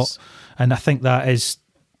 He's not, and I think that is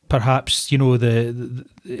perhaps,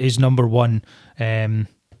 his number one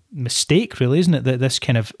mistake, really, isn't it? That this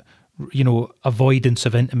kind of, avoidance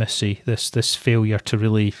of intimacy, this failure to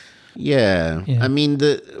really. Yeah. I mean,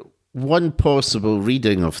 the one possible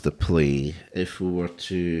reading of the play, if we were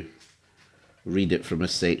to read it from a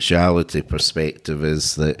sexuality perspective,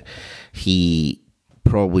 is that he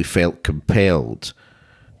probably felt compelled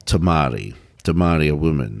to marry a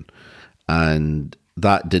woman, and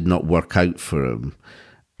that did not work out for him.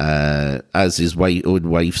 As his own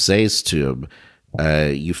wife says to him,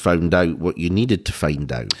 you found out what you needed to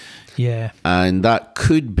find out. Yeah. And that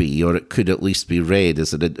could be, or it could at least be read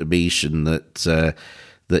as an intimation that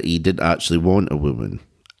he didn't actually want a woman,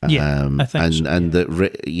 I think so, and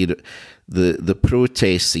that the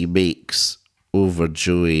protests he makes over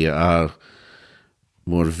Joey are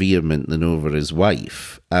more vehement than over his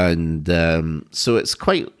wife, and so it's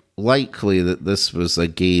quite likely that this was a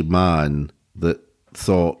gay man that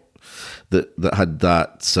thought that had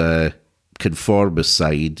that conformist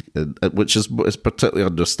side, which is particularly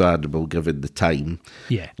understandable given the time,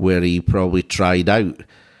 where he probably tried out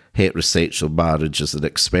heterosexual marriage as an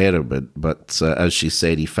experiment, but as she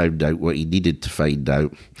said, he found out what he needed to find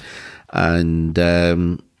out, and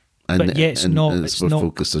it's more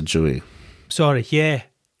focused on Joey. Sorry, yeah,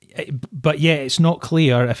 but it's not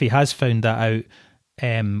clear if he has found that out.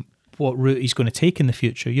 What route he's going to take in the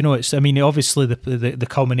future. Obviously the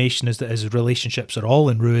culmination is that his relationships are all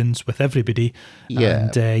in ruins with everybody. Yeah.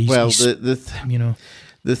 And,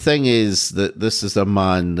 the thing is that this is a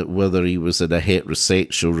man that, whether he was in a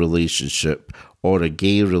heterosexual relationship or a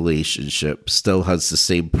gay relationship, still has the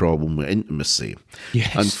same problem with intimacy.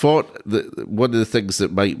 Yes. And one of the things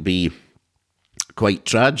that might be quite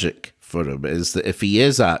tragic for him is that if he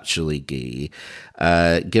is actually gay,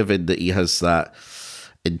 given that he has that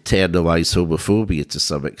internalized homophobia to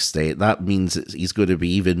some extent, that means that he's going to be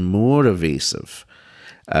even more evasive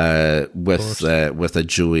with a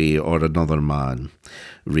Joey or another man,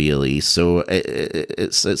 really. So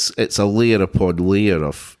it's a layer upon layer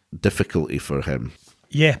of difficulty for him.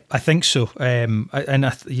 Yeah, I think so.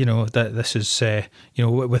 That this is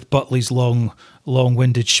with Butley's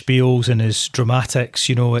long-winded spiels and his dramatics.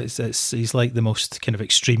 He's like the most kind of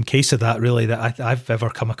extreme case of that, really, that I've ever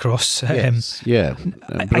come across. Yes.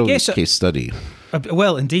 A brilliant case study.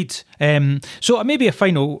 Well, indeed. So maybe a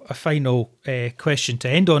final question to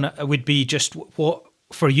end on would be just what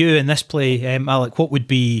for you in this play, Alec. What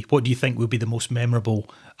do you think would be the most memorable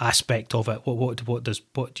aspect of it? What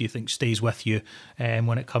do you think stays with you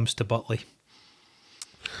when it comes to Butley?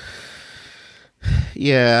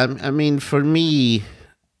 Yeah, I mean, for me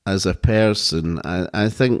as a person, I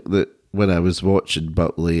think that when I was watching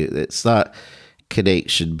Butley, it's that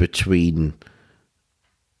connection between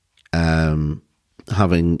having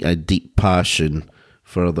a deep passion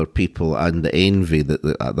for other people and the envy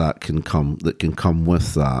that can come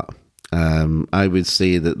with that. I would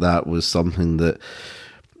say that was something that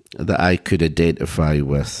I could identify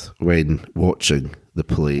with when watching the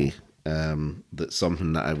play. That's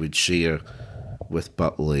something that I would share with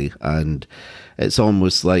Butley, and it's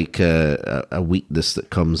almost like a weakness that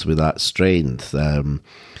comes with that strength.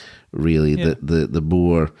 Really, the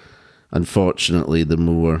more, unfortunately, the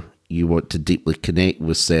more you want to deeply connect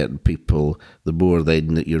with certain people, the more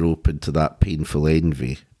then that you're open to that painful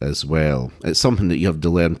envy as well. It's something that you have to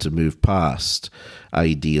learn to move past,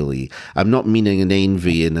 ideally. I'm not meaning an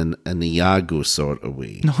envy in an Iago sort of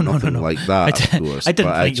way. No. Like that, of course. I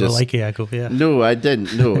didn't think you were like Iago, yeah. No, I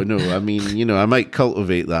didn't. No. I mean, I might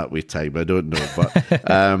cultivate that with time. I don't know.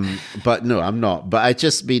 But no, I'm not. But I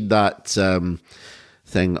just mean that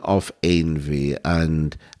thing of envy,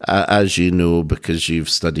 and as you know, because you've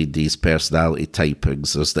studied these personality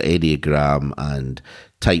typings, there's the Enneagram, and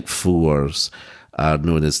type 4s are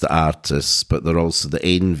known as the artists, but they're also the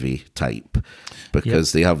envy type,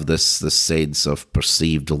 because they have this sense of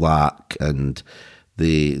perceived lack, and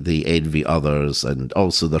they envy others, and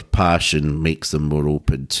also their passion makes them more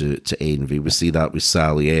open to envy. We see that with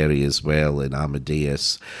Salieri as well in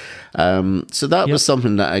Amadeus. So that was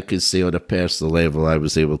something that I could say on a personal level I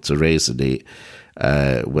was able to resonate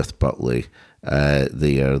with Butley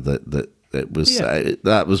there. That it was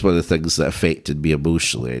that was one of the things that affected me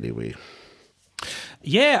emotionally anyway.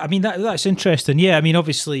 Yeah, I mean that's interesting. Yeah, I mean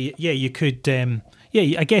obviously, you could.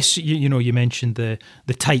 I guess you mentioned the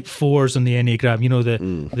type 4s on the Enneagram.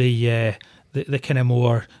 The kind of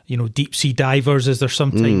more deep sea divers, as they're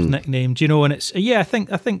sometimes nicknamed. And it's I think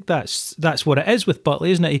that's what it is with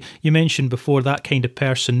Butley, isn't it? You mentioned before that kind of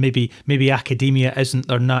person. Maybe academia isn't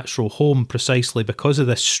their natural home precisely because of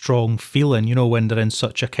this strong feeling. When they're in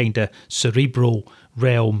such a kind of cerebral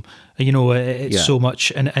realm. It's so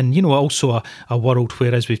much, and also a world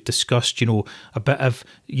where, as we've discussed, a bit of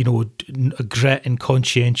grit and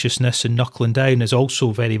conscientiousness and knuckling down is also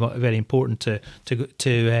very very important to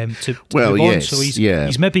move on. So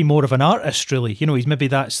he's maybe more of an artist, really. He's maybe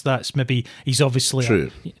that's maybe he's obviously true.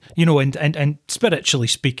 And spiritually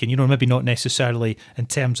speaking, maybe not necessarily in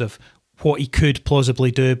terms of what he could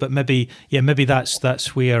plausibly do, but maybe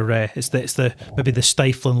that's where it's the maybe the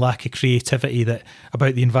stifling lack of creativity that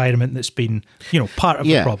about the environment that's been part of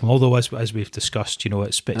the problem. Although as we've discussed,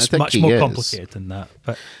 it's much more complicated than that.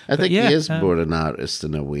 But I think he is more an artist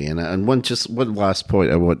in a way. And one last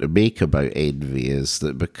point I want to make about envy is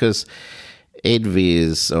that because envy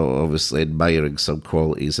is obviously admiring some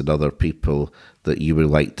qualities in other people that you would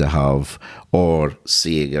like to have, or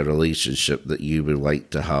seeing a relationship that you would like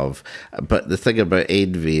to have. But the thing about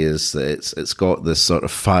envy is that it's got this sort of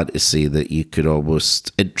fantasy that you could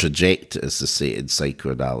almost introject, as they say in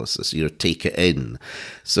psychoanalysis, take it in.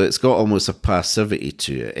 So it's got almost a passivity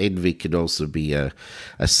to it. Envy can also be a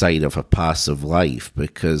sign of a passive life,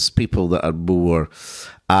 because people that are more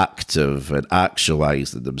active and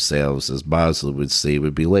actualising themselves, as Maslow would say,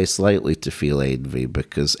 would be less likely to feel envy,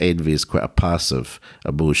 because envy is quite a passive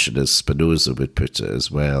emotion, as Spinoza would put it as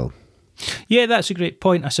well. Yeah, that's a great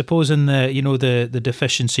point. I suppose in the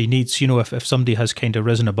deficiency needs, if somebody has kind of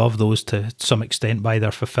risen above those to some extent by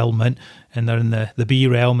their fulfillment, and they're in the B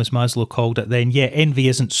realm, as Maslow called it, then envy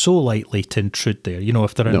isn't so likely to intrude there,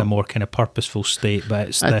 if they're in a more kind of purposeful state. But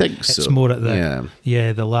it's more at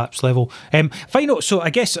the lapse level.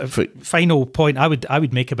 Final point I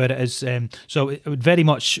would make about it is, so I would very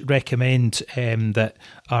much recommend that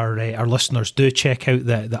our listeners do check out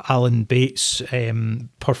the Alan Bates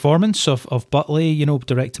performance of Butley,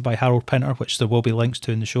 directed by Harold Pinter, which there will be links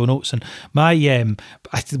to in the show notes. And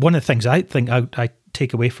one of the things I think I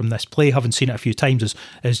take away from this play, having seen it a few times,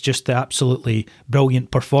 is just the absolutely brilliant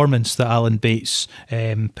performance that Alan Bates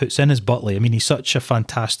puts in as Butley. I mean, he's such a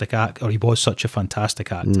fantastic actor, or he was such a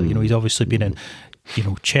fantastic actor. He's obviously been in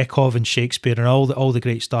Chekhov and Shakespeare and all the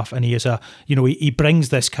great stuff, and he is he brings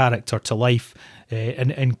this character to life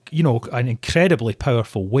in an incredibly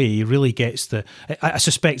powerful way. He really gets I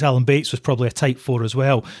suspect Alan Bates was probably a type 4 as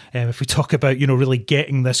well. If we talk about really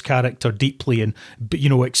getting this character deeply and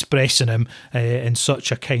expressing him in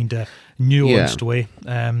such a kind of nuanced way.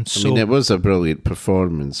 I mean, it was a brilliant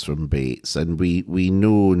performance from Bates, and we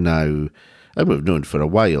know now, and we've known for a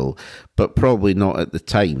while, but probably not at the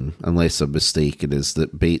time, unless I'm mistaken, is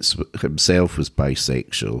that Bates himself was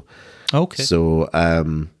bisexual. Okay. So,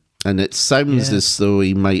 and it sounds as though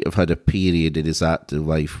he might have had a period in his active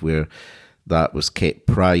life where that was kept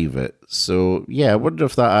private. So, I wonder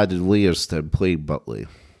if that added layers to him playing Butley.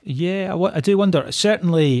 Yeah, I do wonder.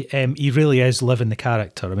 Certainly, he really is living the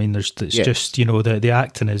character. I mean, just the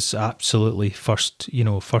acting is absolutely first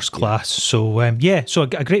class. So so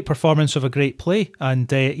a great performance of a great play, and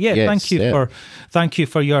thank you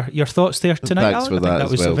for your thoughts there tonight, Thanks Alan. for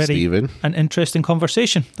that was well, a very Stephen. an interesting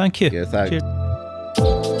conversation. Thank you. Yeah, thanks.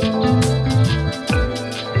 Cheers.